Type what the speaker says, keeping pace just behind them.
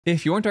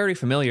If you aren't already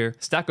familiar,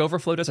 Stack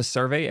Overflow does a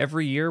survey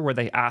every year where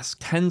they ask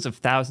tens of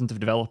thousands of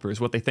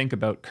developers what they think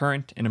about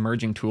current and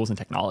emerging tools and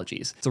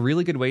technologies. It's a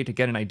really good way to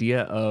get an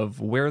idea of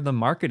where the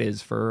market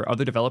is for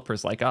other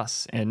developers like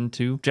us and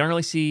to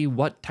generally see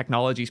what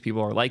technologies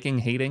people are liking,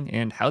 hating,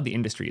 and how the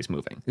industry is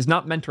moving. It's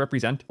not meant to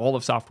represent all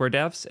of software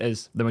devs,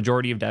 as the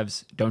majority of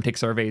devs don't take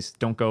surveys,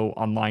 don't go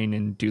online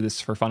and do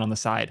this for fun on the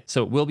side.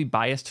 So it will be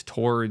biased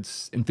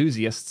towards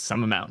enthusiasts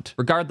some amount.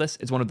 Regardless,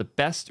 it's one of the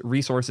best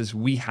resources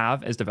we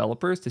have as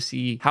developers to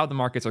see how the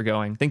markets are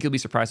going. I think you'll be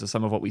surprised with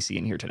some of what we see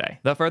in here today.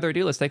 Without further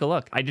ado, let's take a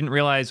look. I didn't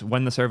realize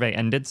when the survey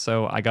ended,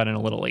 so I got in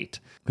a little late.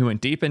 We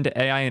went deep into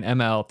AI and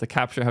ML to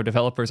capture how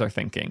developers are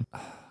thinking.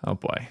 Oh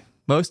boy.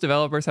 Most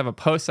developers have a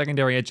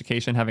post-secondary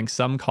education having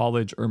some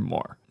college or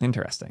more.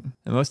 Interesting.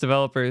 And most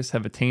developers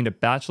have attained a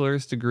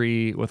bachelor's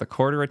degree with a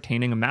quarter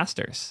attaining a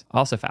master's.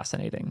 Also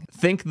fascinating.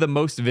 Think the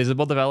most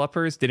visible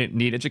developers didn't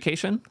need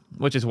education,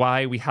 which is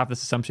why we have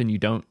this assumption you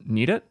don't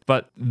need it.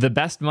 But the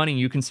best money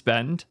you can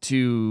spend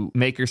to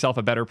make yourself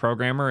a better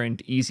programmer and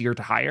easier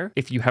to hire,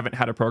 if you haven't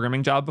had a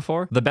programming job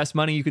before, the best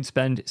money you could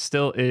spend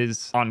still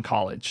is on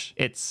college.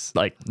 It's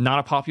like not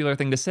a popular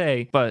thing to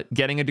say, but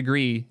getting a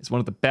degree is one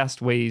of the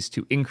best ways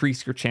to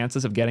increase your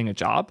chances of getting a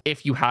job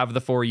if you have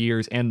the 4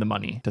 years and the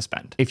money to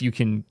spend. If you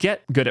can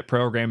get good at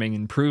programming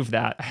and prove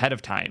that ahead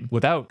of time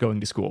without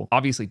going to school,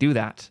 obviously do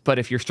that. But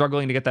if you're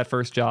struggling to get that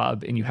first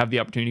job and you have the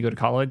opportunity to go to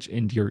college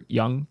and you're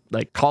young,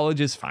 like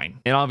college is fine.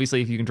 And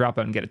obviously if you can drop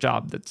out and get a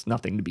job, that's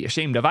nothing to be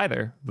ashamed of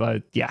either.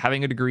 But yeah,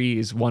 having a degree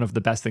is one of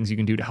the best things you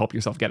can do to help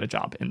yourself get a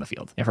job in the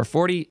field. And for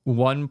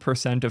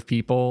 41% of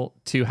people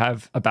to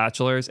have a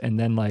bachelor's and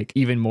then like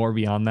even more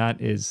beyond that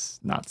is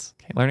nuts.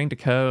 Okay, learning to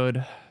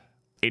code.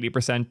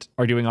 80%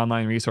 are doing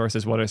online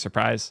resources. What a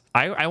surprise.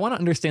 I want to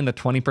understand the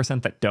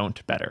 20% that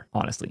don't better,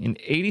 honestly. And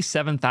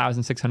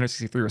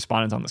 87,663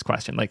 respondents on this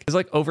question. Like, there's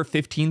like over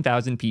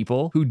 15,000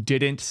 people who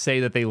didn't say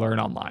that they learn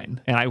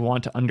online, and I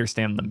want to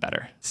understand them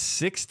better.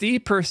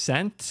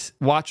 60%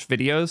 watch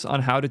videos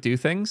on how to do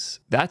things.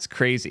 That's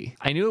crazy.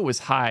 I knew it was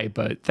high,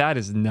 but that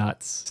is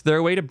nuts. Is there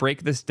a way to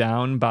break this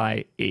down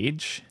by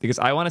age? Because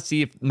I want to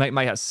see if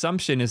my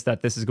assumption is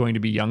that this is going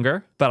to be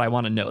younger, but I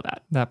want to know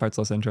that. That part's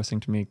less interesting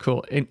to me.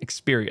 Cool.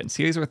 Experience.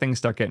 Here's where things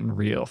start getting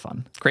real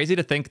fun. Crazy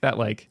to think that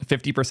like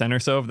 50% or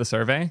so of the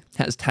survey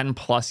has 10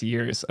 plus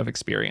years of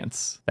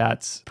experience.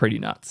 That's pretty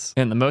nuts.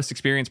 And the most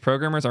experienced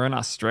programmers are in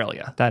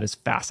Australia. That is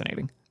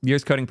fascinating.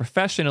 Years coding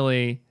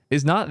professionally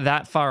is not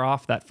that far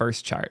off that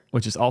first chart,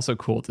 which is also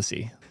cool to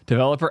see.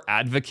 Developer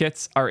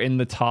advocates are in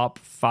the top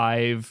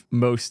 5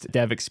 most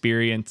dev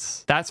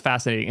experience. That's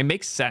fascinating. It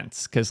makes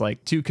sense because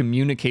like to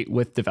communicate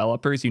with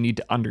developers, you need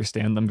to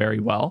understand them very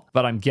well.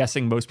 But I'm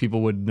guessing most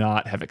people would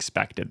not have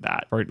expected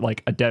that, or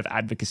like a dev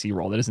advocacy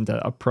role that isn't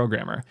a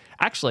programmer.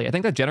 Actually, I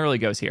think that generally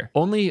goes here.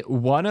 Only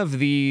one of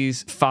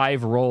these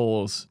 5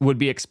 roles would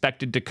be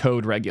expected to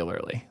code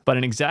regularly. But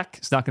an exec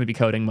is not going to be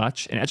coding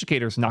much. An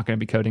educator is not going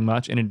to be coding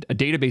much. And a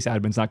database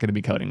admin is not going to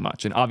be coding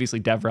much. And obviously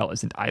DevRel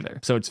isn't either.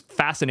 So it's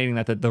fascinating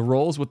that the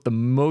roles with the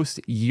most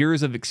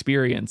years of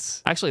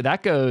experience, actually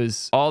that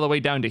goes all the way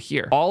down to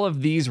here. All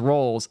of these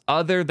roles,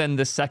 other than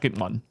the second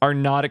one, are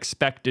not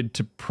expected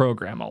to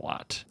program a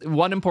lot.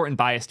 One important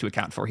bias to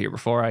account for here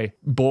before I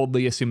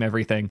boldly assume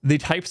everything. The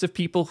types of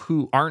people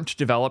who aren't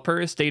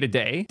developers day to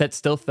day that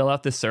still fill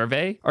out this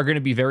survey are going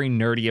to be very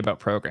nerdy about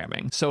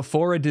programming. So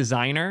for a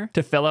designer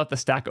to fill out the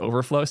Stack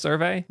Overflow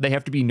survey, they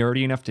have to be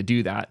nerdy enough to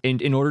do that.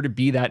 And in order to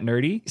be that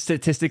nerdy,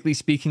 statistically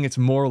speaking, it's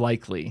more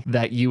likely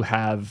that you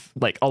have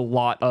like a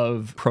lot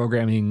of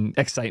programming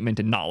excitement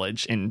and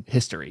knowledge and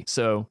history.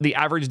 So the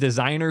average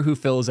designer who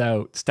fills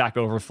out Stack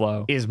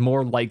Overflow is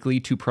more likely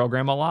to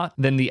program a lot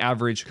than the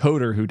average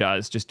coder who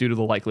does, just due to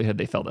the likelihood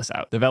they fill this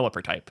out.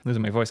 Developer type.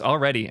 Losing my voice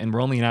already, and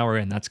we're only an hour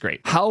in. That's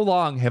great. How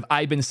long have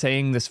I been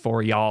saying this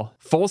for, y'all?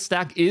 Full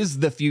stack is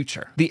the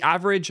future. The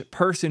average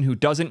person who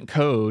doesn't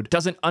code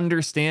doesn't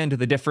understand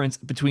the difference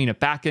between a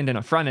backend and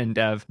a front-end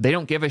dev. They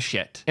don't give a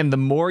shit. And the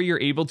more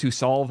you're able to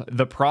solve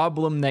the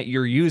problem that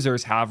your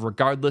users have,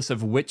 regardless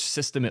of which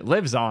system it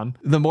lives on,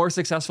 the more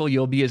successful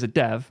you'll be as a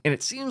dev. And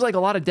it seems like a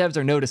lot of devs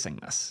are noticing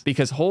this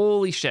because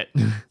holy shit,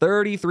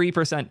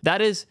 33%.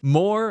 That is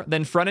more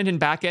than front end and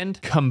back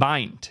end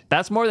combined.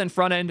 That's more than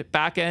front end,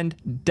 back end,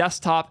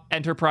 desktop,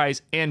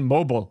 enterprise, and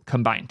mobile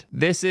combined.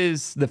 This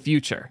is the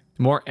future.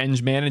 More eng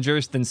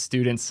managers than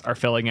students are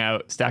filling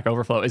out Stack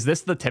Overflow. Is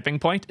this the tipping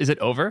point? Is it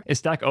over? Is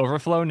Stack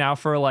Overflow now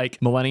for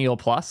like millennial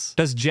plus?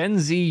 Does Gen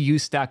Z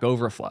use Stack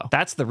Overflow?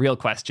 That's the real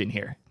question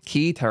here.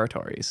 Key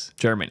territories.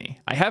 Germany.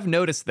 I have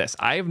noticed this.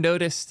 I have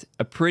noticed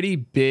a pretty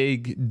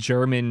big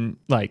German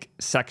like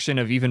section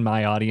of even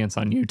my audience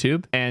on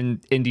YouTube,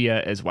 and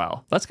India as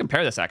well. Let's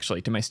compare this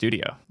actually to my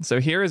studio. So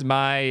here is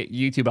my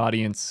YouTube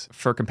audience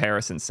for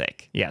comparison's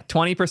sake. Yeah,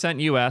 20%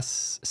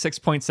 US,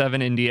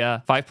 6.7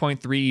 India,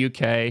 5.3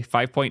 UK,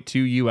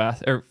 5.2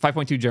 US or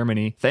 5.2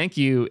 Germany. Thank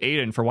you,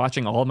 Aiden, for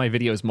watching all of my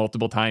videos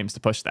multiple times to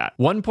push that.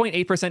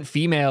 1.8%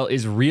 female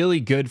is really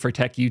good for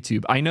tech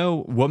YouTube. I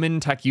know women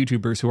tech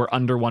YouTubers who are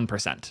under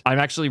 1%. I'm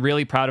actually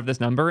really proud of this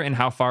number and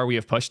how far we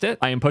have pushed it.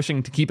 I am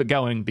pushing to keep it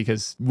going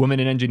because women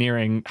in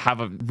engineering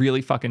have a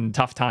really fucking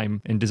tough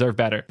time and deserve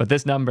better. But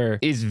this number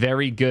is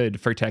very good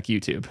for tech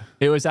YouTube.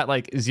 It was at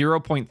like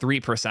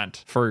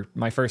 0.3% for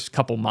my first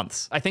couple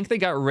months. I think they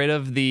got rid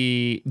of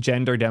the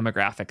gender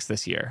demographics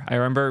this year. I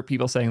remember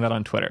people saying that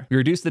on Twitter. We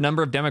reduced the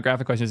number of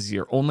demographic questions this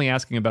year, only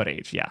asking about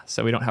age. Yeah,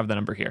 so we don't have the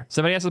number here.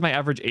 Somebody asks, is my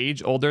average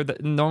age older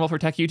than normal for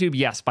tech YouTube?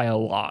 Yes, by a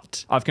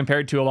lot. I've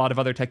compared to a lot of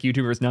other tech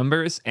YouTubers'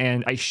 numbers,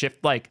 and I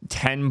shift like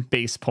 10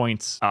 base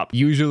points up.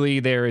 Usually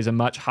there is a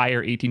much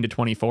higher 18 to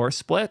 24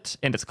 split,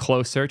 and it's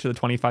closer to the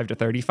 25 to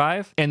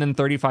 35, and then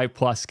 35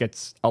 plus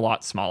gets a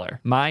lot smaller.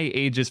 My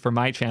ages for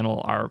my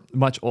channel are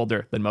much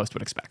older than most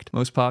would expect.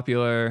 Most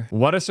popular.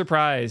 What a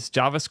surprise.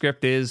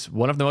 JavaScript is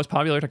one of the most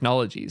popular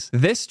technologies.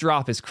 This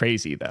drop is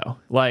crazy though.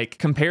 Like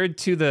compared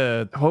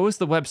to what was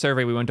the web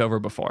survey we went over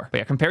before? But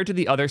yeah, compared to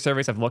the other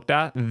surveys I've looked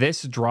at,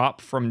 this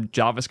drop from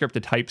JavaScript to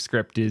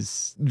TypeScript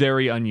is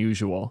very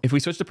unusual. If we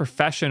switch to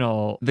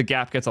professional, the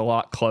gap gets a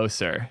lot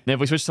closer. And if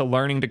we switch to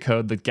learning to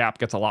code, the gap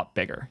gets a lot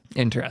bigger.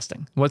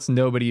 Interesting. What's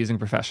nobody using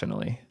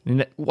professionally?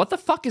 What the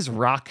fuck is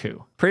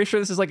Raku? Pretty sure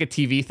this is like a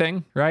TV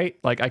thing, right?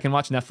 Like I can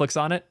watch Netflix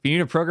on it. If you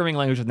need a programming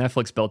language with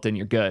Netflix built in,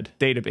 you're good.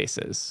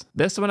 Databases.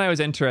 This one I was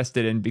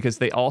interested in because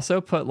they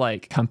also put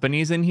like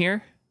companies in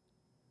here,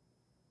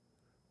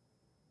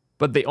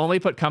 but they only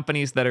put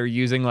companies that are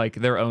using like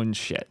their own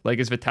shit. Like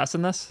is Vitesse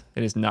in this?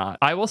 It is not.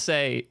 I will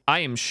say I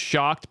am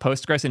shocked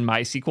Postgres and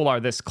MySQL are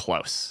this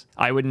close.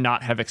 I would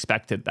not have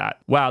expected that.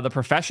 Wow, the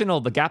professional,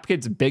 the gap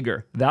gets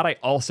bigger. That I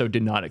also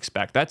did not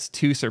expect. That's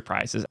two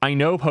surprises. I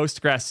know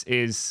Postgres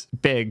is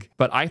big,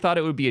 but I thought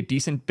it would be a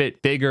decent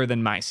bit bigger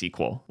than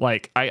MySQL.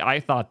 Like I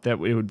thought that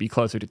it would be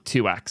closer to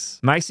 2x.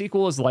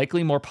 MySQL is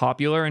likely more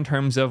popular in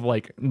terms of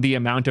like the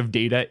amount of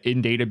data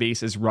in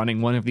databases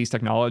running one of these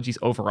technologies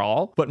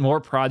overall, but more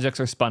projects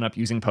are spun up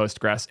using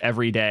Postgres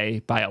every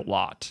day by a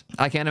lot.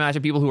 I can't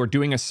imagine people who are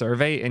doing a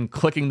survey and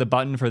clicking the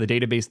button for the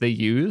database they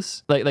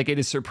use. Like it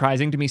is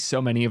surprising to me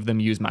so many of them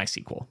use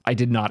MySQL. I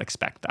did not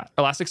expect that.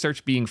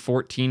 Elasticsearch being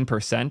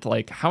 14%,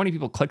 like how many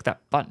people click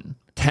that button?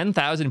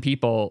 10,000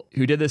 people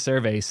who did this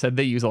survey said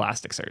they use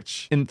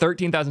Elasticsearch, and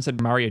 13,000 said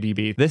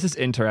MariaDB. This is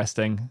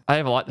interesting. I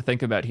have a lot to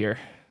think about here.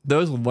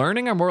 Those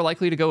learning are more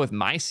likely to go with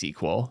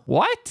MySQL.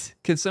 What?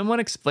 Can someone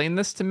explain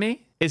this to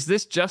me? Is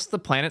this just the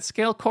Planet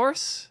Scale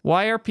course?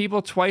 Why are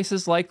people twice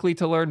as likely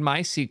to learn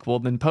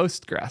MySQL than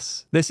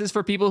Postgres? This is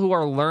for people who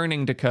are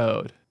learning to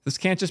code. This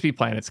can't just be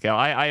Planet Scale.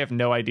 I have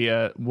no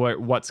idea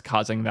what's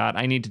causing that.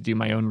 I need to do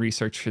my own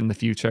research in the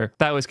future.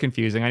 That was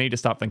confusing. I need to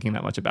stop thinking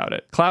that much about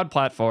it. Cloud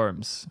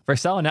platforms.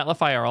 Vercel and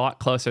Netlify are a lot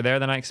closer there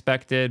than I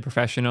expected.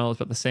 Professionals,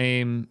 but the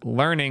same.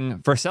 Learning.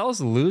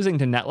 Vercel's losing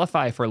to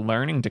Netlify for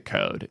learning to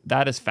code.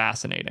 That is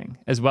fascinating.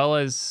 As well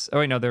as, oh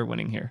wait, no, they're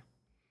winning here.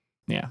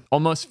 Yeah,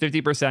 almost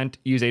 50%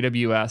 use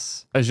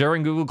AWS. Azure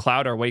and Google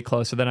Cloud are way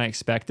closer than I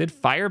expected.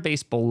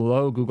 Firebase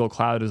below Google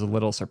Cloud is a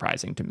little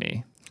surprising to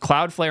me.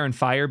 Cloudflare and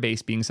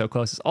Firebase being so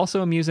close is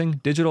also amusing.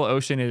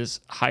 DigitalOcean is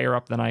higher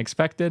up than I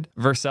expected.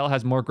 Vercel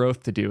has more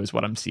growth to do is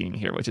what I'm seeing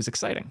here, which is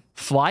exciting.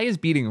 Fly is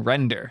beating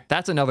Render.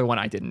 That's another one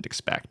I didn't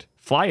expect.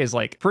 Fly is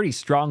like pretty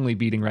strongly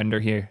beating Render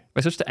here. If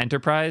I switch to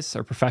enterprise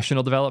or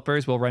professional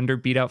developers, will Render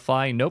beat out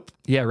Fly? Nope.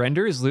 Yeah,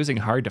 Render is losing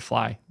hard to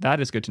Fly. That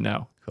is good to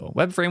know. Cool.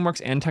 Web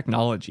frameworks and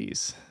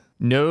technologies.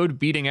 Node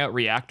beating out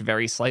React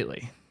very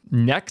slightly.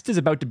 Next is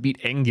about to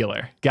beat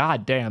Angular.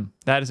 God damn,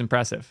 that is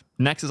impressive.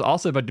 Next is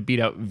also about to beat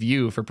out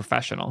Vue for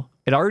professional.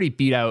 It already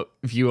beat out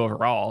Vue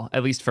overall,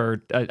 at least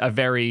for a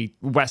very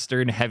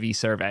Western heavy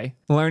survey.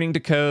 Learning to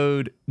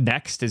code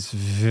next is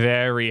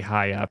very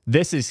high up.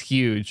 This is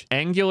huge.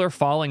 Angular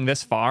falling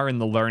this far in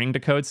the learning to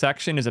code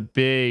section is a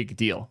big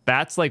deal.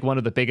 That's like one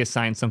of the biggest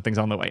signs something's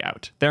on the way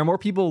out. There are more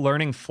people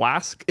learning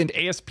Flask and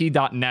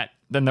ASP.NET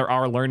than there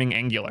are learning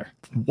Angular.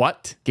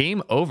 What?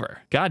 Game over.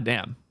 God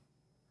damn.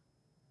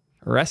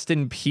 Rest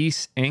in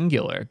peace,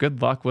 Angular.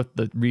 Good luck with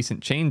the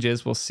recent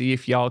changes. We'll see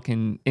if y'all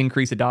can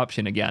increase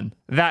adoption again.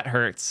 That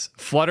hurts.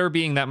 Flutter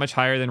being that much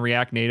higher than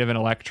React Native and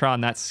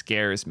Electron, that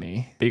scares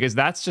me because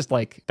that's just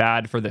like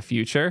bad for the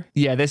future.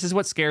 Yeah, this is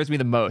what scares me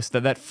the most,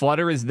 that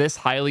Flutter is this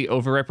highly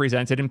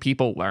overrepresented in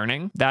people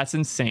learning. That's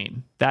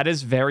insane. That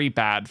is very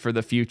bad for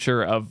the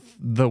future of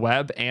the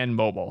web and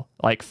mobile.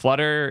 Like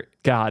Flutter,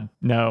 God,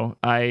 no,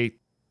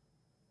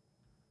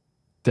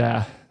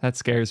 that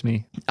scares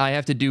me. I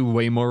have to do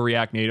way more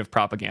React Native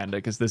propaganda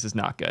because this is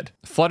not good.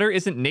 Flutter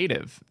isn't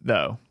native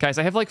though. Guys,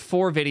 I have like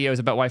 4 videos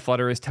about why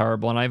Flutter is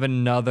terrible, and I have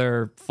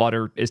another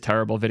Flutter is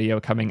terrible video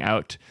coming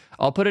out.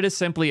 I'll put it as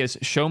simply as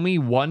show me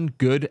one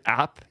good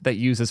app that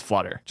uses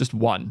Flutter. Just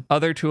one.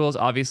 Other tools,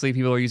 obviously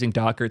people are using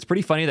Docker. It's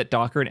pretty funny that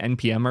Docker and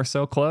NPM are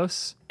so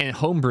close. And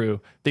Homebrew,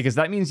 because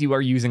that means you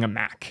are using a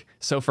Mac.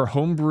 So for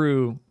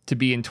Homebrew to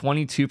be in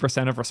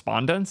 22% of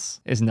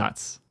respondents is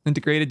nuts.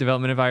 Integrated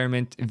development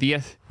environment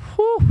via,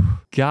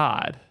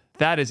 God,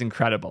 That is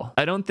incredible.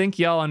 I don't think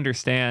y'all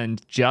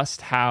understand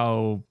just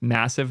how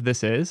massive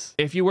this is.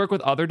 If you work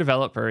with other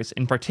developers,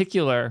 in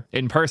particular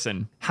in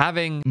person,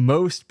 having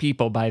most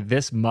people by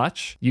this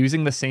much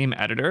using the same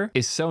editor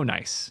is so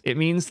nice. It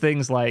means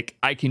things like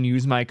I can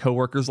use my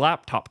coworker's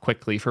laptop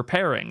quickly for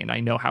pairing and I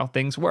know how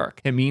things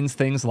work. It means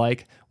things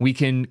like we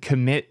can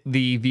commit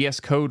the VS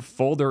Code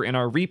folder in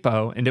our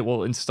repo and it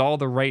will install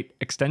the right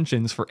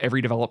extensions for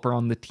every developer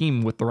on the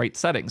team with the right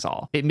settings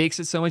all. It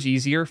makes it so much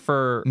easier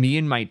for me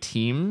and my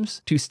teams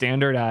to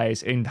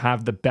standardize and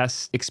have the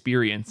best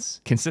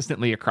experience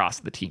consistently across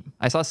the team.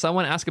 I saw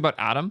someone ask about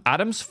Atom.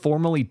 Atom's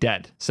formally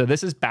dead, so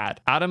this is bad.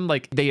 Atom,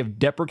 like, they have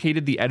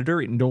deprecated the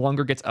editor. It no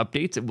longer gets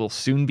updates. It will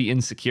soon be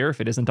insecure if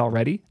it isn't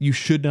already. You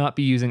should not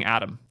be using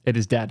Atom. It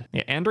is dead.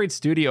 Yeah, Android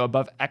Studio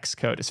above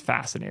Xcode is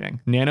fascinating.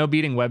 Nano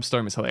beating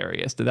WebStorm is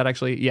hilarious. Did that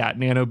actually? Yeah,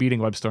 Nano beating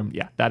WebStorm.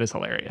 Yeah, that is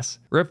hilarious.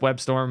 RIP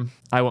WebStorm.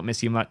 I won't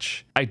miss you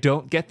much. I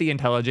don't get the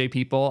IntelliJ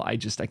people. I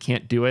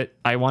can't do it.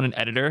 I want an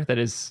editor that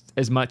is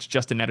as much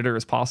just an editor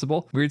as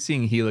possible. Weird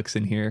seeing Helix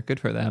in here. Good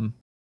for them.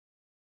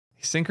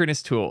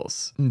 Synchronous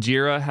tools.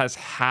 Jira has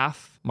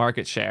half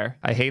market share.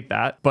 I hate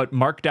that. But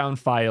markdown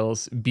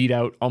files beat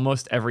out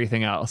almost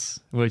everything else,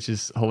 which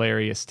is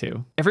hilarious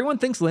too. Everyone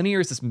thinks Linear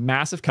is this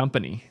massive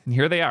company. And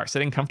here they are,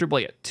 sitting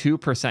comfortably at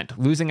 2%,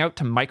 losing out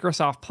to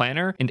Microsoft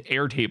Planner and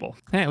Airtable.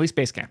 At least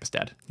Basecamp is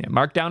dead. Yeah,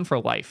 markdown for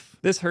life.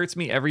 This hurts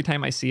me every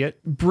time I see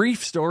it.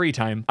 Brief story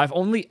time. I've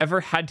only ever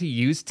had to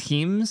use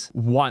Teams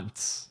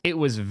once. It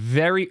was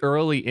very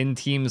early in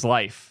Teams'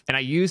 life. And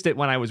I used it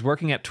when I was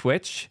working at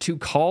Twitch to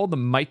call the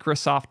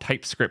Microsoft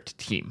TypeScript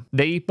team.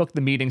 They booked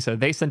the meeting, so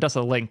they sent us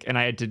a link and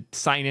I had to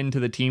sign into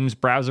the Teams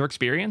browser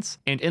experience.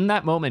 And in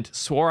that moment,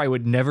 swore I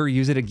would never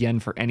use it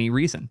again for any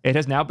reason. It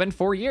has now been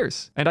 4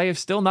 years and I have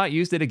still not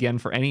used it again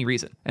for any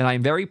reason. And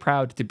I'm very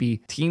proud to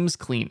be Teams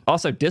clean.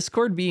 Also,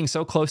 Discord being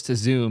so close to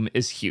Zoom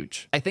is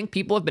huge. I think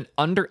people have been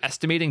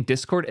underestimating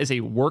Discord as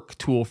a work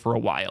tool for a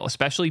while,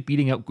 especially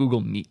beating out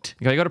Google Meet.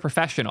 You gotta go to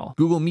professional.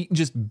 Google Meet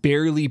just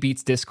barely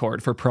beats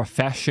Discord for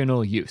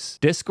professional use.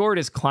 Discord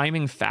is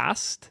climbing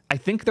fast. I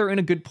think they're in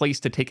a good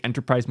place to take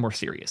enterprise more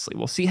seriously.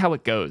 We'll see how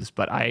it goes,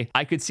 but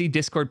I could see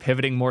Discord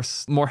pivoting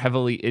more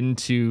heavily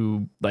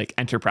into like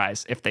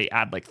enterprise if they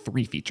add like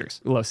 3 features.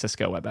 Low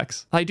Cisco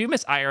WebEx. I do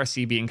miss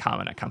IRC being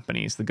common at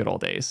companies, the good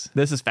old days.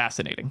 This is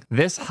fascinating.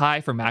 This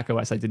high for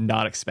macOS I did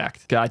not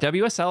expect. God,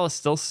 WSL is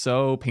still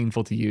so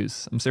painful to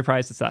use. I'm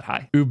surprised it's that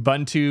high.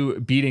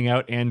 Ubuntu beating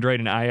out Android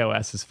and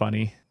iOS is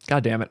funny.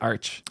 God damn it,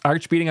 Arch.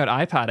 Arch beating out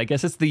iPad. I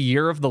guess it's the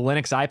year of the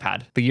Linux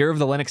iPad. The year of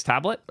the Linux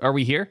tablet? Are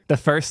we here? The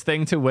first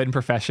thing to win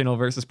professional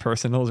versus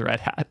personal is Red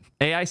Hat.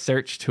 AI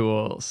search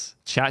tools.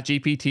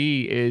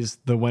 ChatGPT is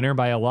the winner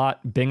by a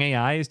lot. Bing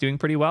AI is doing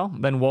pretty well.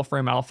 Then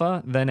Wolfram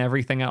Alpha, then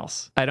everything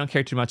else. I don't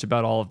care too much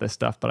about all of this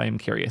stuff, but I am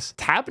curious.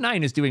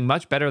 Tab9 is doing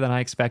much better than I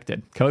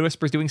expected.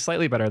 CodeWhisper is doing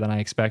slightly better than I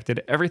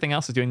expected. Everything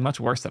else is doing much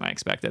worse than I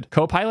expected.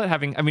 Copilot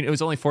having, I mean, it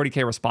was only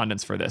 40K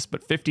respondents for this,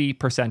 but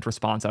 50%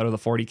 response out of the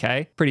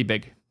 40K. Pretty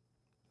big.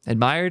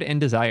 Admired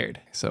and desired.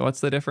 So what's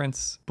the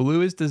difference?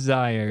 Blue is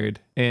desired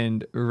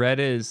and red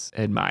is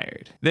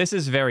admired. This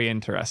is very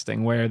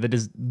interesting where the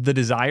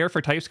desire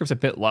for TypeScript's a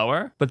bit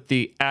lower, but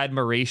the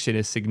admiration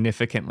is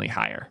significantly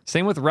higher.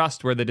 Same with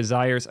Rust where the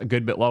desire is a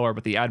good bit lower,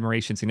 but the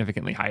admiration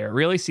significantly higher. It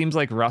really seems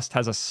like Rust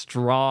has a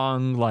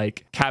strong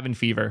like cabin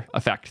fever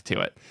effect to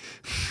it.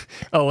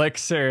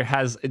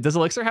 Does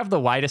Elixir have the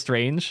widest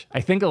range?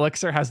 I think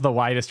Elixir has the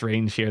widest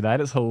range here.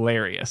 That is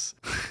hilarious.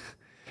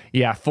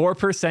 Yeah,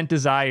 4%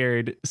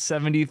 desired,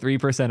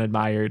 73%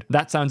 admired.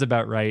 That sounds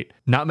about right.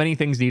 Not many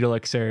things need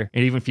Elixir,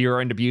 and even fewer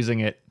end up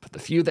using it. But the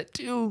few that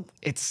do,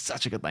 it's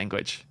such a good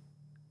language.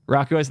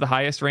 Raku has the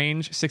highest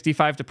range,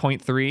 65 to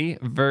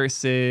 0.3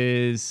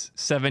 versus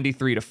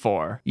 73 to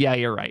 4. Yeah,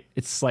 you're right.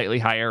 It's slightly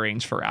higher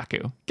range for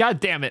Raku. God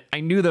damn it.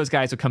 I knew those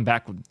guys would come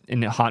back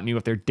and haunt me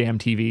with their damn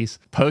TVs.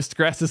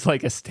 Postgres is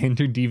like a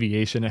standard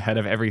deviation ahead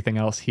of everything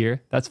else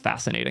here. That's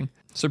fascinating.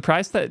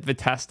 Surprised that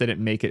Vitesse didn't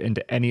make it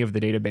into any of the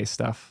database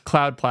stuff.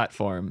 Cloud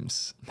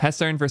platforms.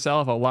 Hester and Vercel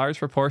have a large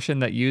proportion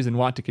that use and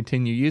want to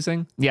continue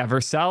using. Yeah,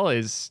 Vercel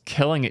is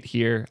killing it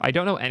here. I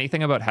don't know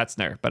anything about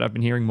Hetzner, but I've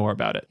been hearing more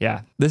about it.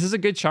 Yeah, this is a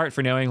good chart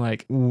for knowing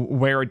like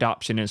where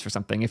adoption is for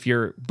something. If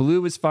your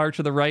blue is far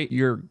to the right,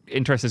 your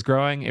interest is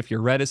growing. If your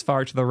red is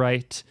far to the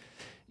right,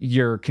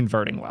 you're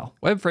converting well.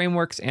 Web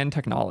frameworks and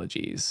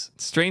technologies.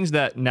 Strange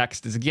that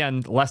Next is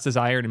again less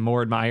desired and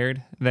more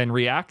admired than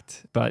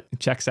React, but it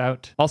checks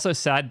out. Also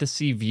sad to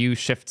see Vue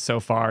shift so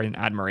far in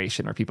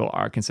admiration where people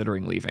are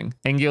considering leaving.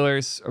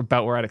 Angular's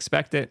about where I'd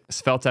expect it.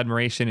 Svelte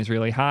admiration is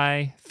really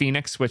high.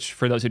 Phoenix, which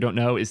for those who don't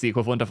know is the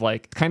equivalent of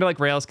like, kind of like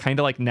Rails, kind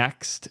of like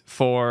Next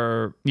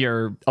for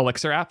your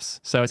Elixir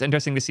apps. So it's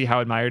interesting to see how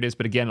admired it is,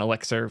 but again,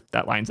 Elixir,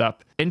 that lines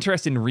up.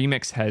 Interest in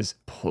Remix has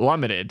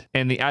plummeted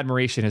and the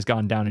admiration has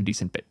gone down a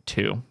decent bit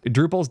too.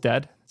 Drupal's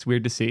dead. It's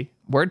weird to see.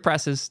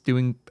 WordPress is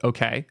doing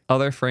okay.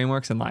 Other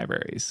frameworks and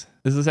libraries.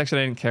 This is a section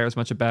I didn't care as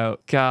much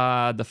about.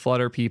 God, the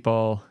Flutter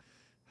people.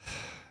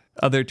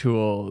 Other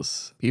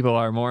tools. People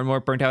are more and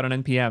more burnt out on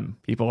NPM.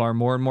 People are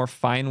more and more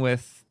fine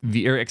with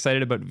You're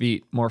excited about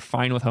Vite, more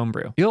fine with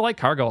homebrew. You'll like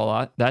Cargo a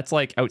lot. That's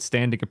like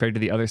outstanding compared to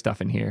the other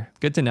stuff in here.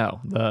 Good to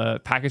know.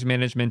 The package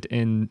management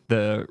in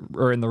the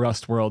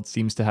Rust world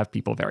seems to have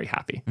people very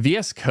happy.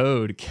 VS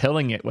Code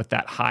killing it with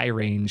that high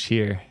range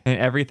here, and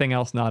everything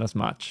else not as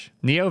much.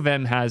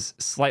 NeoVim has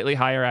slightly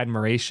higher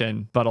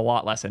admiration, but a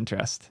lot less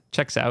interest.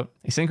 Checks out.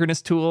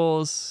 Asynchronous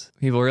tools.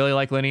 People really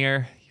like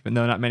linear, even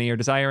though not many are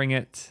desiring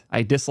it.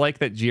 I dislike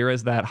that Jira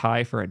is that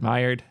high for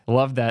admired.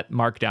 Love that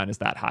Markdown is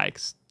that high,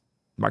 because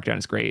Markdown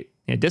is great.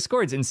 Yeah,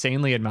 Discord's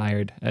insanely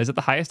admired. Is it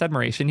the highest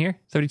admiration here?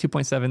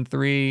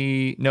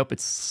 32.73. Nope,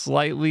 it's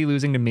slightly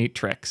losing to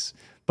Matrix,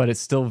 but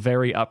it's still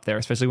very up there,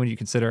 especially when you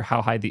consider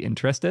how high the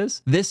interest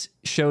is. This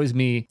shows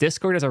me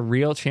Discord has a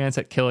real chance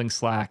at killing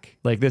Slack.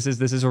 Like this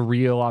is a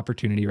real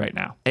opportunity right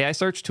now. AI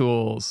search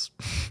tools.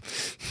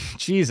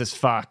 Jesus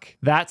fuck.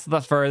 That's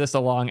the furthest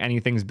along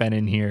anything's been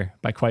in here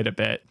by quite a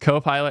bit.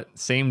 Copilot,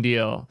 same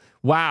deal.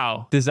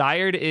 Wow,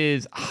 desired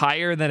is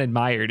higher than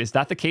admired. Is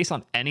that the case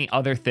on any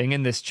other thing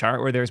in this chart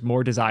where there's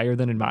more desire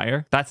than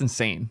admire? That's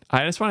insane.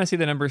 I just want to see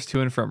the numbers to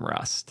and from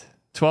Rust.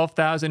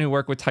 12,000 who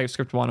work with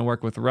TypeScript want to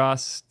work with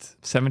Rust.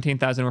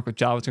 17,000 who work with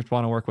JavaScript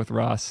want to work with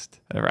Rust.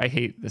 I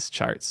hate this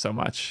chart so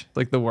much. It's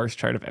like the worst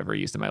chart I've ever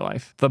used in my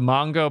life. The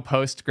Mongo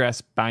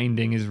Postgres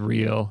binding is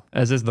real,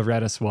 as is the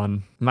Redis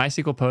one.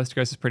 MySQL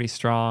Postgres is pretty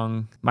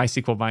strong. I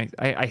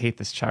hate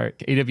this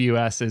chart.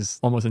 AWS is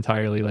almost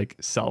entirely like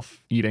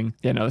self-eating.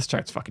 Yeah, no, this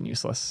chart's fucking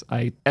useless.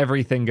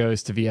 Everything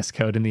goes to VS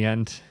Code in the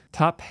end.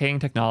 Top paying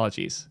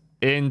technologies.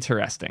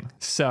 Interesting.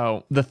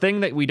 So the thing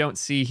that we don't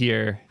see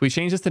here, we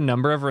change this to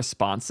number of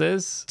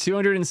responses.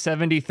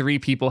 273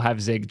 people have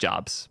Zig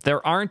jobs.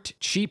 There aren't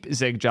cheap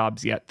Zig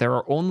jobs yet. There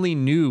are only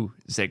new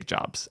Zig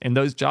jobs, and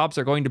those jobs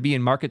are going to be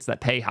in markets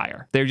that pay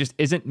higher. There just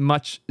isn't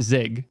much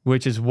Zig,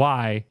 which is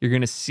why you're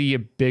going to see a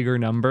bigger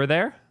number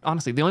there.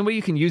 Honestly, the only way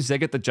you can use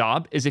Zig at the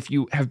job is if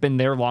you have been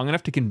there long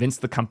enough to convince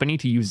the company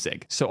to use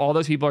Zig. So all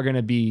those people are going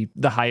to be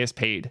the highest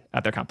paid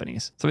at their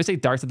companies. So we say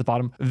Dart's at the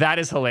bottom. That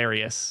is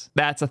hilarious.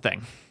 That's a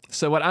thing.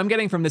 So what I'm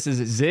getting from this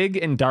is Zig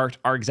and Dart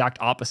are exact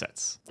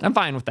opposites. I'm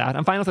fine with that.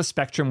 I'm fine with a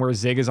spectrum where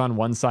Zig is on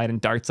one side and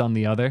Dart's on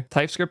the other.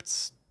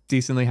 TypeScript's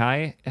decently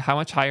high. How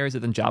much higher is it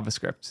than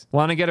JavaScript?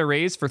 Want to get a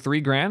raise for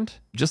 $3,000?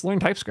 Just learn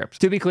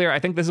TypeScript. To be clear, I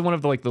think this is one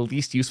of the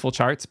least useful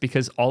charts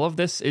because all of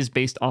this is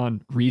based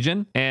on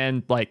region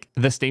and like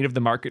the state of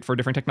the market for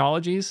different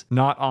technologies,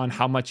 not on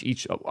how much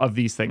each of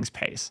these things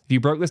pays. If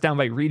you broke this down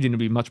by region, it'd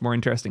be a much more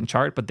interesting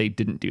chart, but they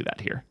didn't do that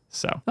here.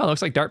 So it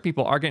looks like Dart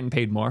people are getting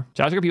paid more.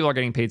 JavaScript people are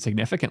getting paid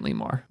significantly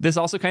more. This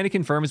also kind of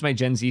confirms my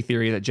Gen Z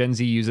theory that Gen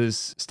Z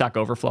uses Stack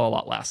Overflow a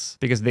lot less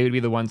because they would be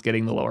the ones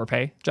getting the lower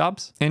pay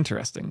jobs.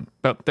 Interesting.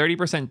 About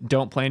 30%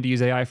 don't plan to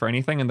use AI for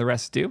anything and the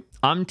rest do.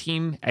 I'm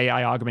team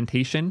AI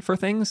augmentation for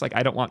things. Like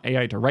I don't want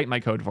AI to write my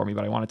code for me,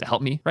 but I want it to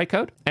help me write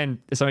code. And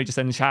somebody just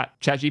said in chat,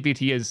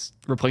 ChatGPT has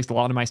replaced a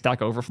lot of my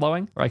Stack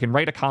Overflowing, where I can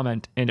write a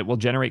comment and it will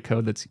generate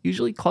code that's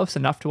usually close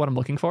enough to what I'm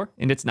looking for.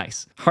 And it's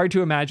nice. Hard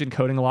to imagine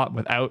coding a lot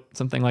without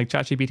something like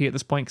ChatGPT at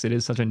this point because it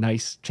is such a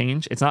nice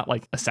change. It's not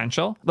like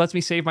essential. It lets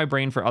me save my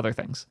brain for other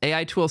things.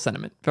 AI tool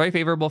sentiment. Very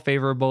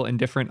favorable,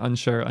 indifferent,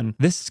 unsure. And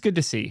this is good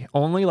to see.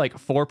 Only like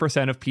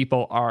 4% of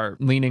people are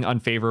leaning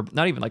unfavorable.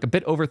 Not even like a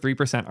bit over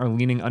 3% are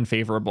leaning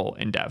unfavorable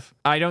in dev.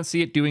 I don't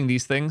see it doing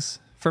these things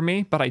for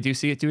me, but I do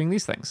see it doing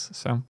these things.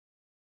 So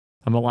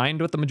I'm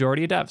aligned with the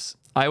majority of devs.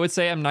 I would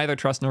say I'm neither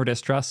trust nor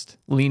distrust,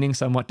 leaning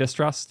somewhat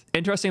distrust.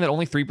 Interesting that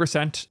only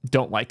 3%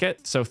 don't like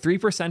it. So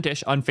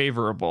 3%-ish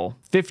unfavorable,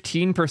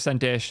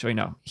 15%-ish,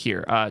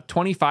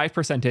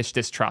 25%-ish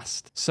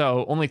distrust.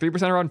 So only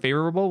 3% are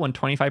unfavorable when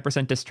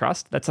 25%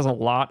 distrust. That says a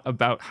lot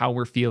about how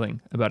we're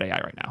feeling about AI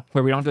right now,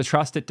 where we don't have to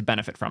trust it to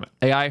benefit from it.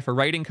 AI for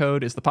writing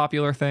code is the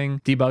popular thing.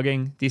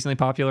 Debugging, decently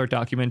popular.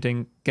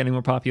 Documenting, getting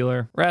more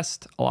popular.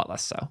 Rest, a lot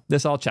less so.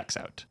 This all checks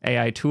out.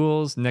 AI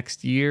tools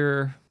next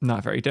year,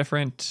 not very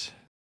different.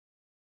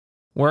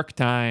 Work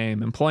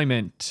time,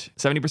 employment,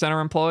 70% are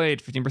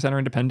employed, 15% are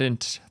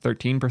independent,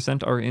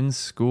 13% are in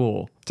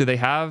school. Do they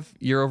have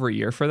year over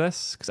year for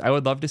this? Because I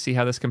would love to see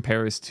how this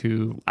compares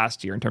to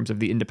last year in terms of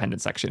the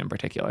independent section in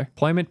particular.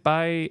 Employment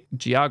by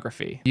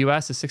geography.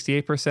 US is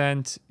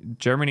 68%,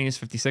 Germany is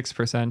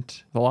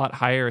 56%, a lot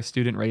higher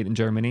student rate in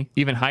Germany,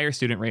 even higher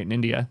student rate in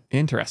India.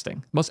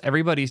 Interesting. Most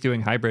everybody's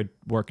doing hybrid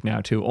work now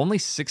too. Only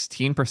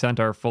 16%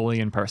 are fully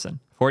in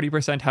person.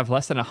 40% have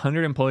less than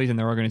 100 employees in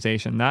their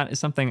organization. That is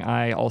something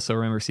I also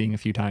remember seeing a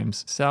few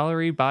times.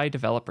 Salary by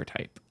developer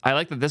type. I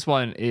like that this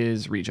one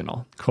is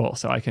regional. Cool.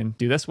 So I can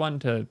do this one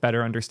to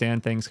better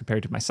understand things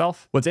compared to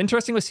myself. What's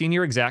interesting with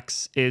senior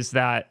execs is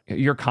that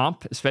your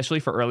comp, especially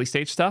for early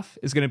stage stuff,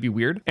 is going to be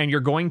weird. And you're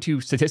going to,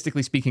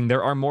 statistically speaking,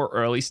 there are more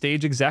early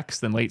stage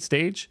execs than late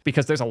stage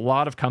because there's a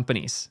lot of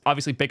companies.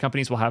 Obviously, big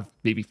companies will have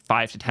maybe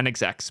 5 to 10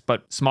 execs,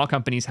 but small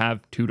companies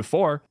have 2 to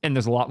 4, and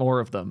there's a lot more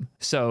of them.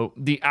 So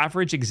the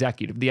average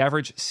executive, the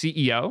average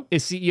CEO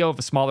is CEO of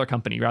a smaller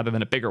company rather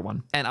than a bigger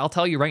one. And I'll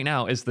tell you right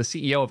now, as the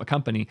CEO of a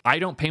company, I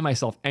don't pay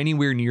myself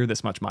anywhere near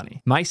this much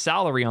money. My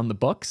salary on the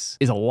books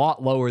is a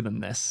lot lower than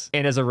this.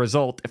 And as a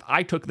result, if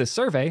I took this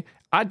survey,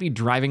 I'd be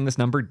driving this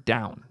number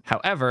down.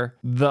 However,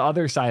 the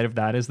other side of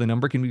that is the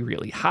number can be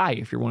really high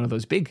if you're one of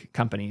those big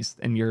companies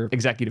and you're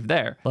executive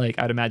there. Like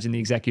I'd imagine the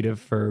executive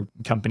for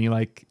a company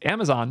like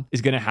Amazon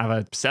is going to have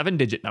a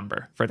 7-digit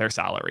number for their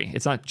salary.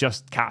 It's not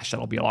just cash.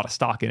 That'll be a lot of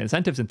stock and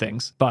incentives and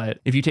things. But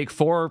if you take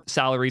 4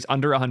 salaries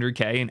under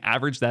 100K and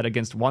average that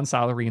against one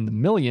salary in the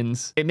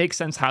millions, it makes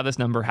sense how this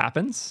number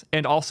happens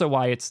and also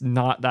why it's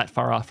not that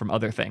far off from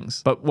other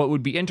things. But what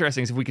would be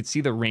interesting is if we could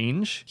see the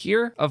range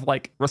here of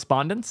like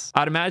respondents.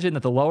 I'd imagine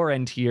that the lower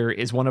end here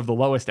is one of the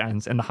lowest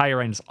ends and the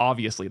higher end is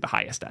obviously the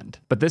highest end.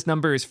 But this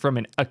number is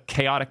from a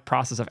chaotic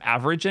process of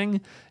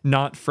averaging,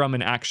 not from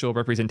an actual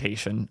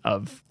representation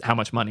of how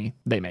much money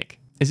they make.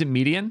 Is it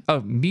median?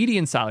 Oh,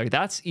 median salary.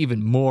 That's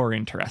even more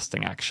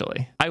interesting,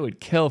 actually. I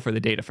would kill for the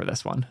data for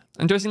this one.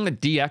 Interesting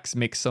that DX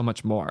makes so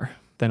much more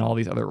than all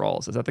these other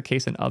roles. Is that the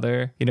case in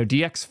other?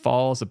 DX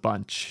falls a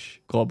bunch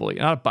globally.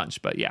 Not a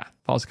bunch, but yeah,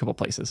 falls a couple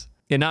places.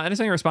 Yeah, not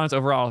interesting respondents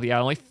overall. Yeah,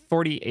 only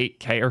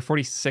 48K or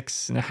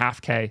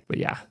 46.5K. But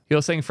yeah,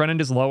 you're saying front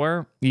end is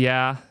lower.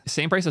 Yeah,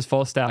 same price as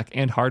full stack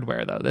and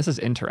hardware though. This is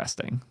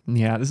interesting.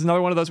 Yeah, this is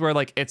another one of those where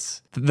like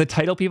it's the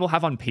title people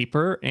have on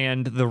paper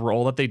and the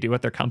role that they do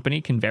at their company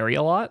can vary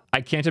a lot.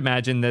 I can't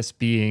imagine this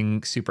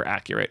being super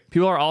accurate.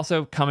 People are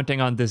also commenting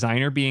on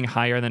designer being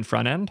higher than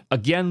front end.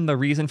 Again, the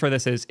reason for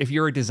this is if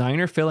you're a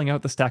designer filling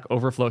out the Stack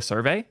Overflow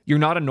survey, you're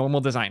not a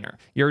normal designer.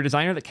 You're a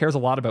designer that cares a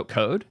lot about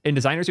code, and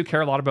designers who care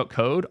a lot about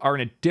code are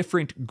in a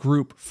different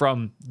group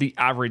from the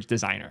average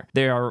designer.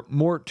 They are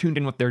more tuned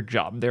in with their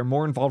job. They're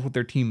more involved with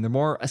their team. They're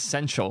more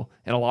essential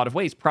in a lot of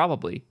ways,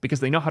 probably because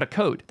they know how to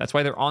code. That's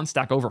why they're on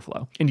Stack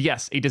Overflow. And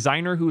yes, a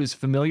designer who is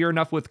familiar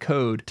enough with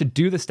code to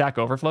do the Stack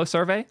Overflow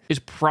survey is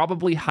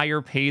probably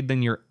higher paid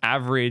than your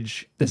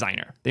average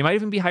designer. They might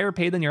even be higher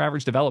paid than your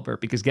average developer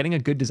because getting a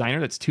good designer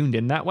that's tuned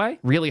in that way,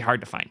 really hard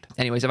to find.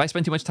 Anyways, if I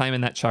spend too much time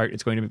in that chart,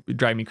 it's going to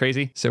drive me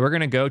crazy. So we're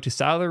going to go to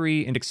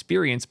salary and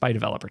experience by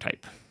developer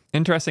type.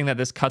 Interesting that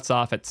this cuts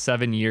off at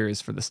 7 years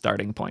for the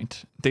starting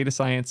point. Data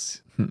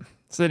science,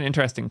 It's an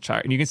interesting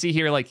chart. And you can see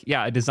here, like,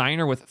 yeah, a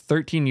designer with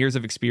 13 years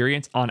of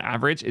experience on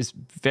average is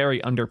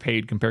very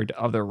underpaid compared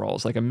to other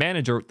roles. Like a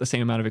manager with the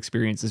same amount of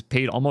experience is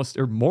paid almost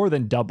or more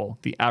than double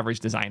the average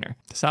designer.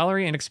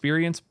 Salary and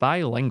experience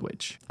by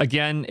language.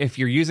 Again, if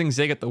you're using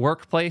Zig at the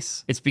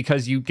workplace, it's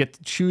because you get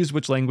to choose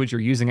which language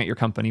you're using at your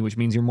company, which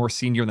means you're more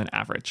senior than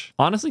average.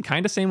 Honestly,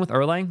 kind of same with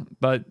Erlang,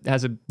 but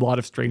has a lot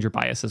of stranger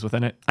biases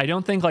within it. I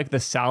don't think like the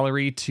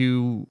salary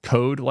to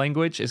code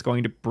language is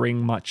going to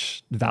bring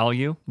much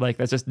value. Like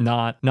that's just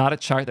not a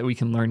chart that we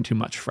can learn too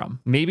much from.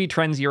 Maybe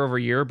trends year over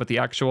year, but the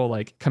actual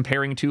like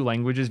comparing two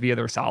languages via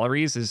their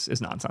salaries is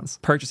nonsense.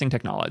 Purchasing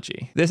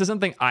technology. This is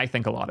something I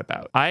think a lot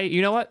about.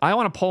 You know what? I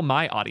want to poll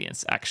my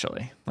audience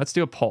actually. Let's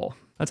do a poll.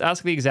 Let's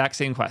ask the exact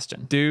same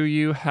question. Do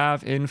you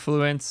have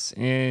influence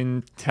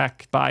in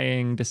tech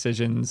buying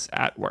decisions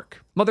at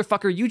work?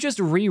 Motherfucker, you just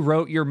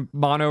rewrote your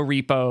mono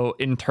repo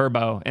in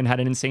Turbo and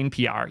had an insane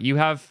PR. You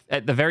have,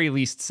 at the very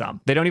least,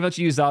 some. They don't even let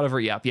you use that over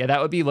Yep. Yeah,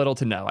 that would be little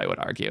to no, I would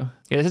argue.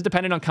 Yeah, this is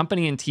dependent on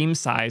company and team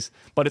size,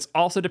 but it's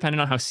also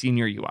dependent on how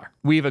senior you are.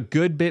 We have a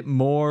good bit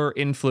more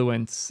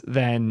influence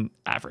than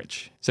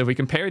average. So if we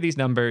compare these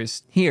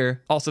numbers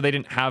here, also they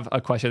didn't have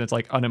a question that's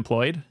like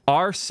unemployed.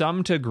 Our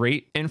sum to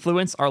great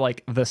influence are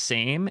like the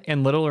same,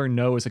 and little or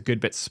no is a good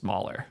bit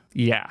smaller.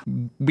 Yeah,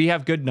 we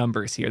have good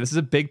numbers here. This is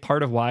a big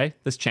part of why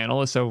this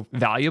channel is so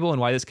valuable and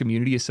why this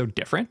community is so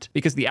different,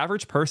 because the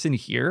average person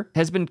here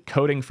has been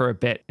coding for a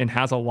bit and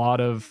has a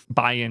lot of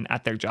buy-in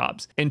at their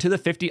jobs. And to the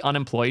 50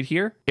 unemployed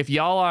here, if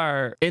y'all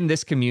are in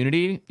this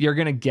community, you're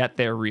going to get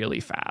there really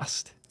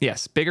fast.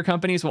 Yes, bigger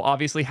companies will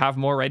obviously have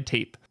more red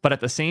tape, but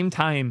at the same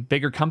time,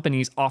 bigger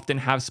companies often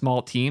have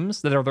small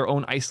teams that are their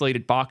own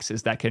isolated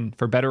boxes that can,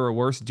 for better or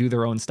worse, do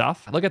their own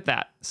stuff. Look at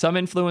that. Some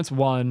influence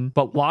one,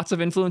 but lots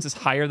of influence is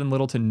higher than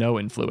little to no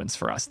influence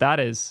for us. That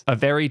is a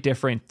very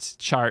different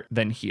chart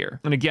than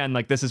here. And again,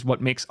 like this is what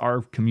makes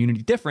our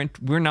community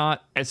different. We're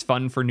not as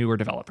fun for newer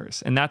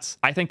developers. And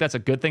I think that's a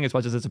good thing as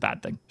much as it's a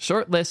bad thing.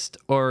 Shortlist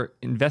or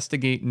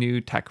investigate new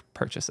tech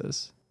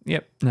purchases.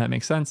 Yep, that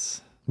makes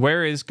sense.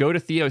 Whereas go to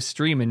Theo's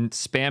stream and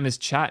spam his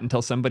chat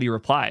until somebody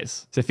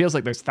replies. So it feels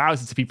like there's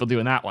thousands of people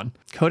doing that one.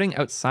 Coding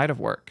outside of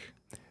work.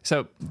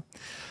 So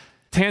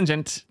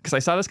tangent, because I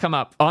saw this come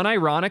up.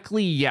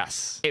 Unironically,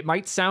 yes, it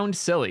might sound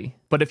silly,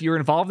 but if you're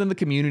involved in the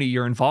community,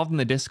 you're involved in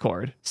the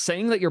Discord,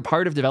 saying that you're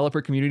part of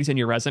developer communities in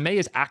your resume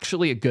is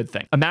actually a good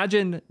thing.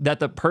 Imagine that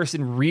the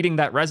person reading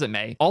that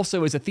resume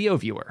also is a Theo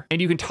viewer,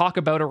 and you can talk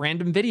about a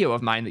random video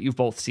of mine that you've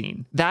both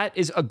seen. That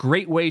is a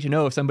great way to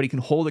know if somebody can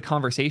hold a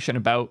conversation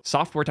about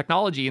software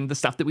technology and the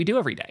stuff that we do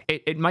every day.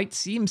 It might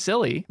seem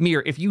silly.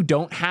 Mir, if you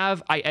don't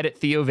have I edit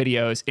Theo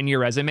videos in your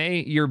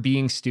resume, you're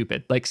being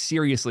stupid. Like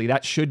seriously,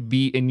 that should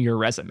be in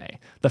your resume.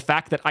 The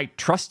fact that I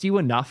trust you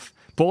enough,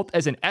 both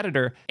as an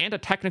editor and a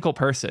technical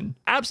person.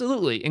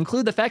 Absolutely.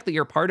 Include the fact that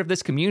you're part of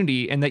this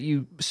community and that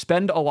you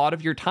spend a lot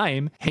of your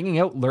time hanging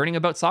out learning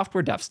about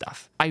software dev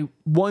stuff. I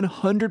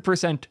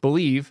 100%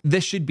 believe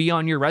this should be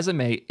on your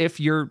resume if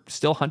you're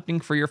still hunting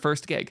for your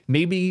first gig.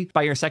 Maybe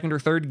by your second or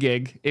third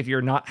gig, if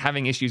you're not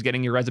having issues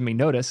getting your resume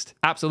noticed,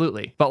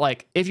 absolutely. But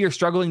like, if you're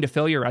struggling to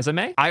fill your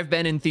resume, I've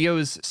been in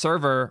Theo's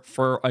server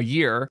for a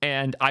year,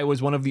 and I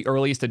was one of the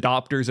earliest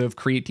adopters of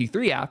Create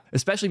T3 app,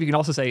 especially if you can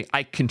also say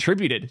I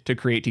contributed to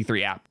Create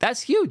T3 app.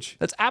 That's huge.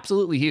 That's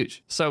absolutely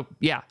huge. So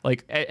yeah,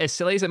 like as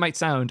silly as it might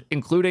sound,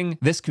 including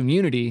this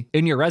community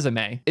in your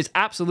resume is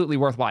absolutely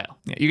worthwhile.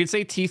 You could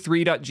say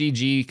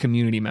T3.gg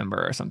community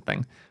member or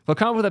something. We'll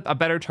come up with a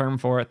better term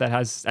for it that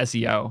has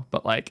SEO,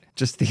 but like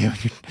just Theo.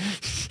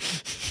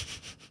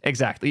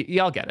 Exactly.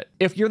 Y'all get it.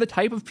 If you're the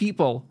type of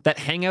people that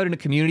hang out in a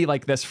community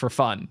like this for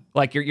fun,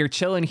 like you're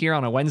chilling here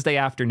on a Wednesday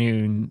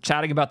afternoon,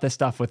 chatting about this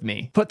stuff with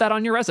me, put that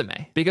on your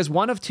resume, because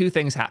one of two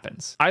things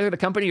happens. Either the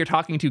company you're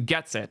talking to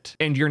gets it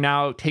and you're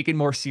now taken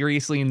more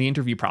seriously in the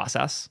interview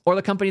process, or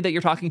the company that you're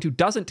talking to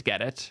doesn't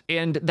get it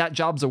and that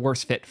job's a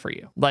worse fit for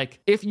you. Like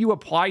if you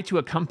apply to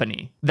a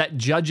company that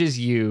judges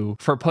you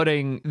for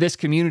putting this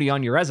community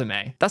on your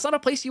resume, that's not a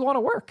place you want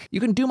to work. You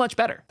can do much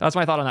better. That's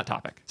my thought on that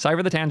topic. Sorry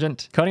for the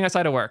tangent. Coding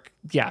outside of work.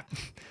 Yeah.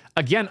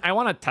 Again, I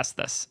want to test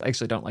this. I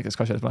actually don't like this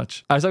question as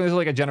much. I was talking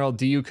like a general,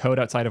 do you code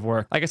outside of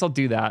work? I guess I'll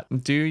do that.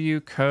 Do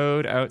you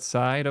code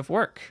outside of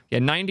work? Yeah,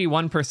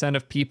 91%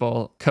 of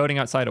people coding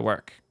outside of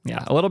work.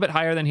 Yeah, a little bit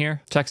higher than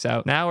here. Checks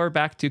out. Now we're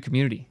back to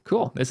community.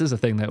 Cool. This is a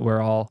thing that we're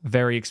all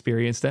very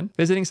experienced in.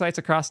 Visiting sites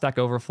across Stack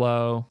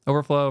Overflow,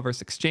 Overflow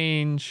versus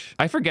Exchange.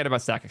 I forget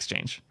about Stack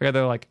Exchange. I forget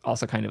they're like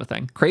also kind of a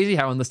thing. Crazy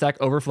how in the Stack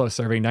Overflow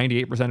survey,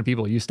 98% of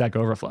people use Stack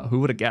Overflow. Who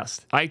would have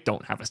guessed? I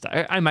don't have a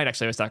Stack. I might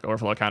actually have a Stack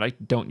Overflow account. I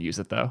don't use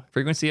it though.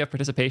 Frequency of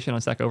participation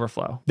on Stack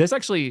Overflow. This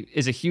actually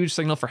is a huge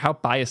signal for how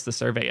biased the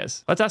survey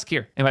is. Let's ask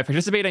here. And by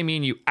participate, I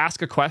mean you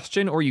ask a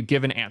question or you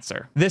give an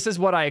answer. This is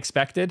what I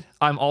expected.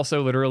 I'm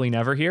also literally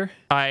never here.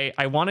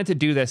 I wanted to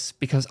do this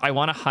because I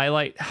want to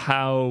highlight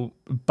how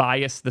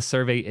biased the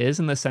survey is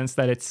in the sense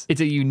that it's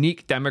a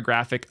unique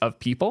demographic of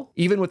people.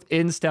 Even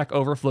within Stack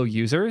Overflow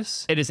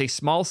users, it is a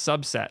small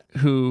subset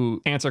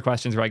who answer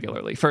questions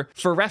regularly. For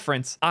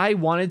reference, I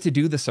wanted to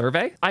do the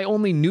survey. I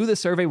only knew the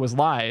survey was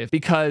live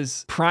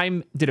because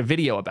Prime did a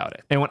video about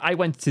it. And when I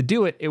went to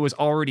do it, it was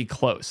already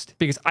closed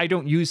because I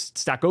don't use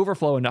Stack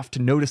Overflow enough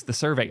to notice the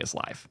survey is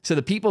live. So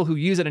the people who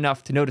use it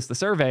enough to notice the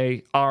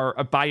survey are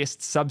a biased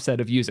subset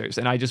of users.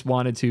 And I just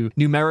wanted to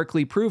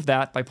numerically prove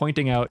that by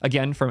pointing out,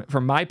 again,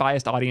 from my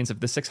biased audience of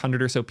the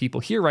 600 or so people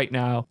here right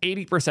now,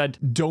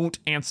 80% don't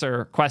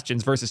answer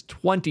questions versus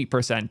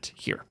 20%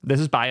 here. This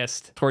is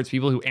biased towards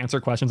people who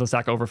answer questions on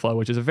Stack Overflow,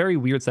 which is a very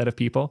weird set of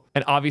people.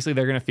 And obviously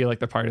they're going to feel like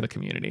they're part of the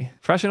community.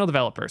 Professional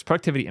developers,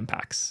 productivity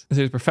impacts. This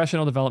is a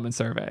professional development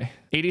survey.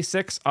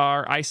 86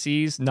 are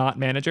ICs, not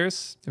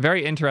managers.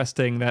 Very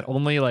interesting that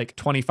only like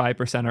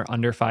 25% are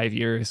under 5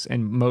 years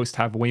and most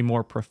have way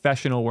more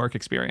professional work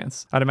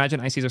experience. I'd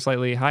imagine ICs are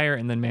slightly higher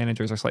and then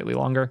managers are slightly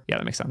longer. Yeah,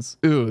 that makes sense.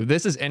 Ooh,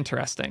 this is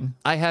interesting.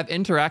 I have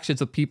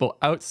interactions with people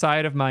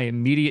outside of my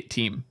immediate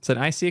team. So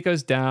an IC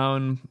goes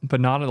down,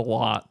 but not a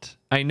lot.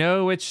 I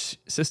know which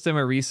system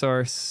or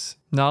resource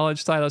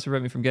knowledge silos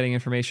prevent me from getting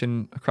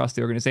information across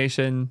the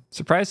organization.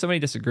 Surprised so many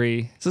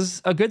disagree. This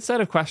is a good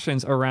set of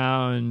questions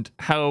around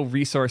how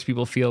resource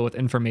people feel with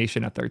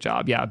information at their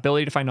job. Yeah,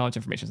 ability to find knowledge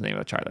information is the name of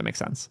the chart. That makes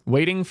sense.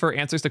 Waiting for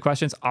answers to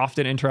questions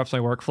often interrupts my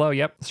workflow.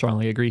 Yep,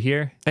 strongly agree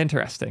here.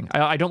 Interesting.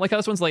 I don't like how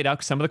this one's laid out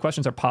because some of the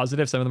questions are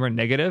positive, some of them are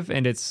negative,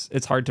 and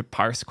it's hard to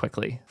parse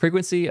quickly.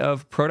 Frequency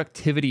of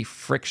productivity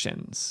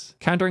frictions.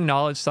 Countering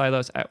knowledge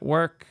silos at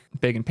work.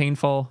 Big and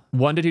painful.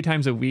 1 to 2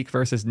 times a week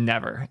versus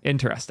never.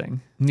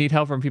 Interesting. Need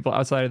help from people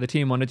outside of the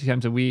team 1 to 2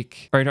 times a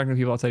week. Or you're talking to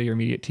people outside of your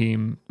immediate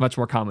team. Much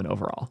more common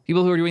overall.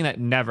 People who are doing that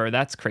never.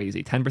 That's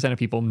crazy. 10% of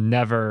people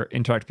never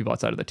interact with people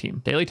outside of the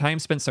team. Daily time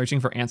spent searching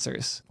for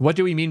answers. What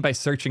do we mean by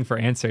searching for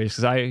answers?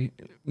 Because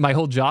my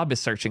whole job is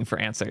searching for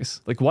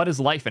answers. Like, what is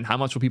life and how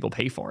much will people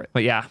pay for it?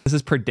 But yeah, this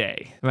is per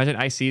day. Imagine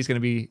IC is going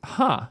to be,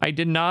 I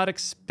did not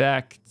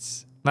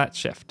expect that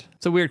shift.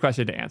 It's a weird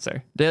question to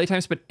answer. Daily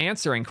time spent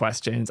answering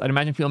questions. I'd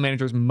imagine field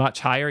managers much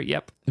higher.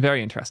 Yep.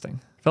 Very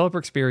interesting. Developer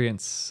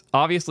experience.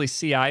 Obviously,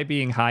 CI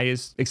being high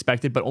is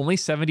expected, but only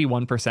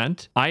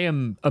 71%. I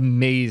am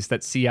amazed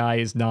that CI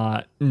is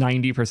not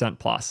 90%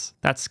 plus.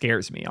 That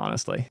scares me,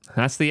 honestly.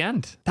 That's the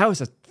end. That was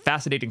a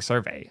fascinating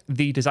survey.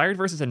 The desired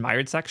versus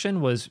admired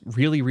section was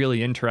really,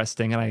 really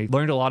interesting, and I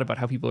learned a lot about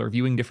how people are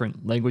viewing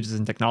different languages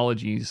and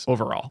technologies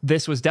overall.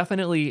 This was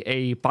definitely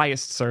a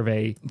biased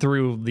survey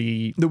through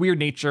the weird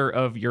nature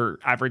of your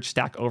average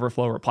Stack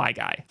Overflow reply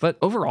guy. But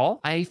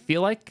overall, I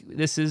feel like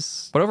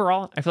there's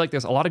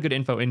a lot of good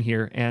info in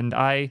here, and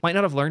I might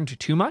not have learned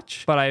too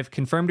much, but I've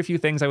confirmed a few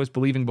things I was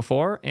believing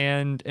before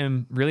and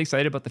am really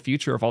excited about the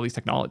future of all these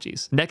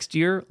technologies. Next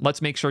year,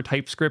 let's make sure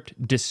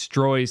TypeScript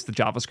destroys the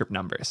JavaScript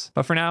numbers.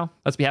 But for now, now,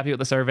 let's be happy with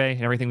the survey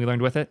and everything we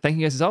learned with it. Thank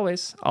you guys as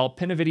always. I'll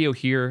pin a video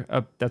here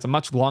that's a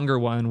much longer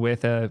one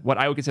with what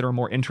I would consider a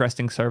more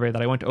interesting survey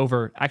that I went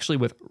over actually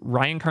with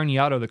Ryan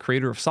Carniato, the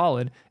creator of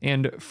Solid,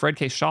 and Fred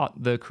K.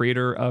 Schott, the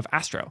creator of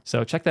Astro.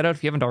 So check that out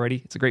if you haven't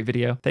already. It's a great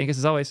video. Thank you guys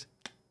as always.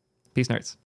 Peace, nerds.